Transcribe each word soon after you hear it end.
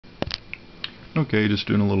Okay, just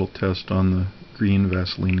doing a little test on the green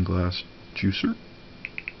Vaseline glass juicer.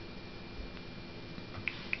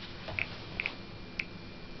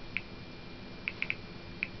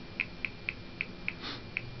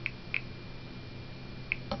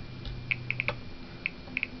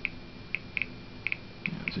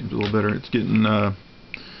 Yeah, seems a little better. It's getting looks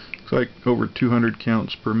like over 200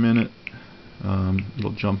 counts per minute.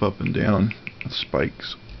 It'll jump up and down with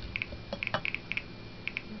spikes.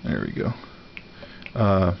 There we go.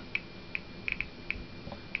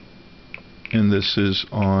 And this is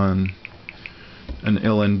on an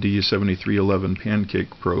LND7311 pancake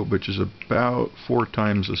probe, which is about 4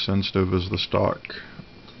 times as sensitive as the stock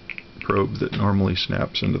probe that normally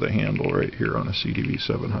snaps into the handle right here on a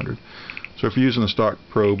CDV700. So if you're using the stock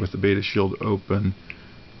probe with the beta shield open,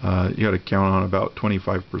 you got to count on about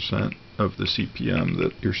 25% of the CPM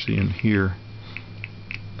that you're seeing here,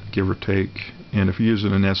 give or take. And if you're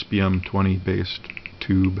using an SPM 20 based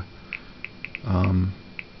tube,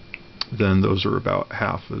 then those are about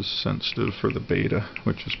half as sensitive for the beta,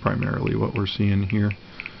 which is primarily what we're seeing here.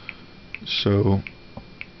 So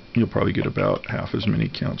you'll probably get about half as many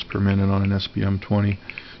counts per minute on an SPM 20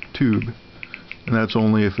 tube, and that's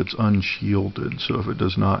only if it's unshielded. So if it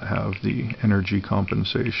does not have the energy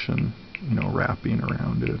compensation, wrapping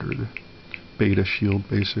around it, or the beta shield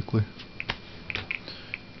basically.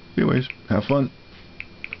 Anyways, have fun.